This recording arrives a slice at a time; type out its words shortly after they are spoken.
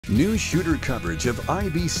Newsshooter coverage of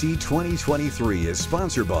IBC 2023 is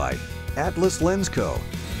sponsored by Atlas Lens Co.,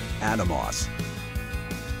 Atomos,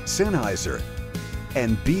 Sennheiser,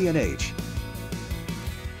 and B&H.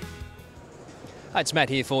 Hi, it's Matt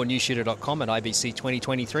here for Newsshooter.com at IBC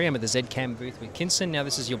 2023. I'm at the Z-Cam booth with Kinson. Now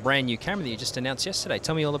this is your brand new camera that you just announced yesterday.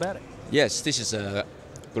 Tell me all about it. Yes, this is a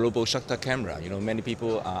global shutter camera. You know, many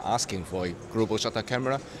people are asking for a global shutter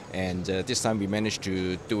camera, and this time we managed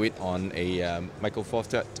to do it on a micro four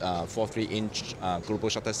third 43-inch global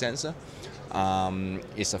shutter sensor.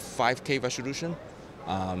 It's a 5K resolution.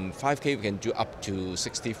 5K we can do up to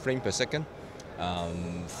 60 frames per second.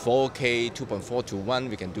 4K 2.4 to 1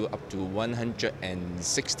 we can do up to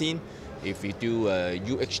 116. If we do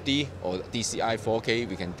UHD or DCI 4K,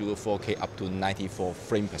 we can do a 4K up to 94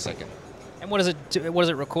 frames per second. And what does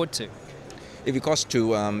it record to? It records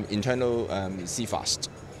to internal CFast.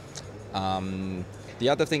 The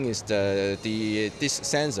other thing is this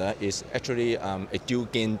sensor is actually a dual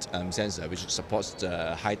gain sensor, which supports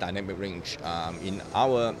the high dynamic range. In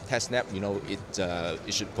our test lab, you know,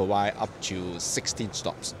 it should provide up to 16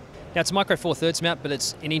 stops. Now it's a micro four thirds mount, but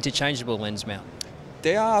it's an interchangeable lens mount.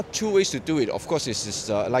 There are two ways to do it. Of course, this is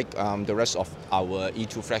like the rest of our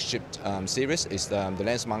E2 flagship series. The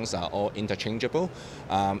lens mounts are all interchangeable.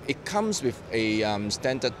 It comes with a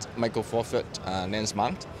standard micro four third lens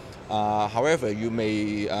mount. However,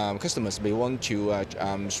 customers may want to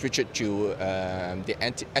switch it to the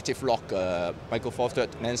active lock micro four third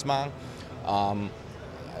lens mount,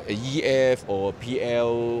 EF or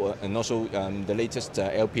PL, and also the latest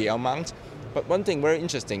LPL mount. But one thing very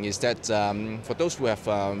interesting is that for those who have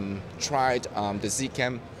tried the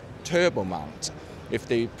Z-Cam turbo mount, if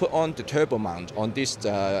they put on the turbo mount on this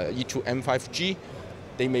E2-M5G,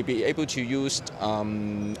 they may be able to use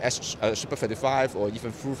Super 35 or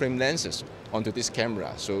even full frame lenses onto this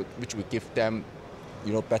camera, so which will give them,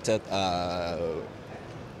 you know, better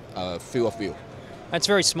field of view. It's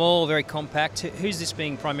very small, very compact. Who's this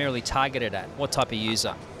being primarily targeted at? What type of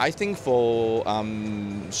user? I think for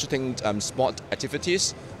shooting sport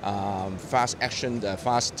activities, fast action,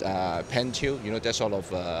 fast pan tilt, you know, that sort of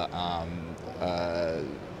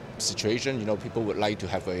situation. You know, people would like to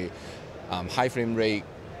have a high frame rate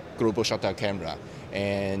global shutter camera.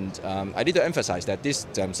 And I need to emphasize that this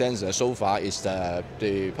sensor so far is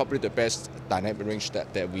probably the best dynamic range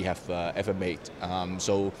that we have ever made.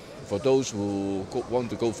 So for those who want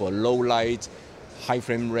to go for low light, high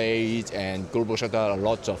frame rate, and global shutter, a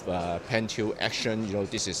lot of pan tilt action, you know,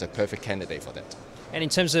 this is a perfect candidate for that. And in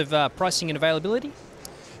terms of pricing and availability?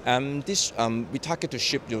 We target to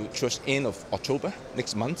ship towards end of October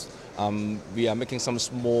next month. We are making some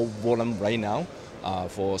small volume right now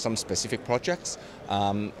for some specific projects,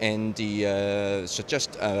 and the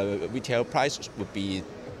suggested retail price would be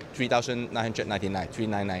 $3,999,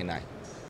 $3,999.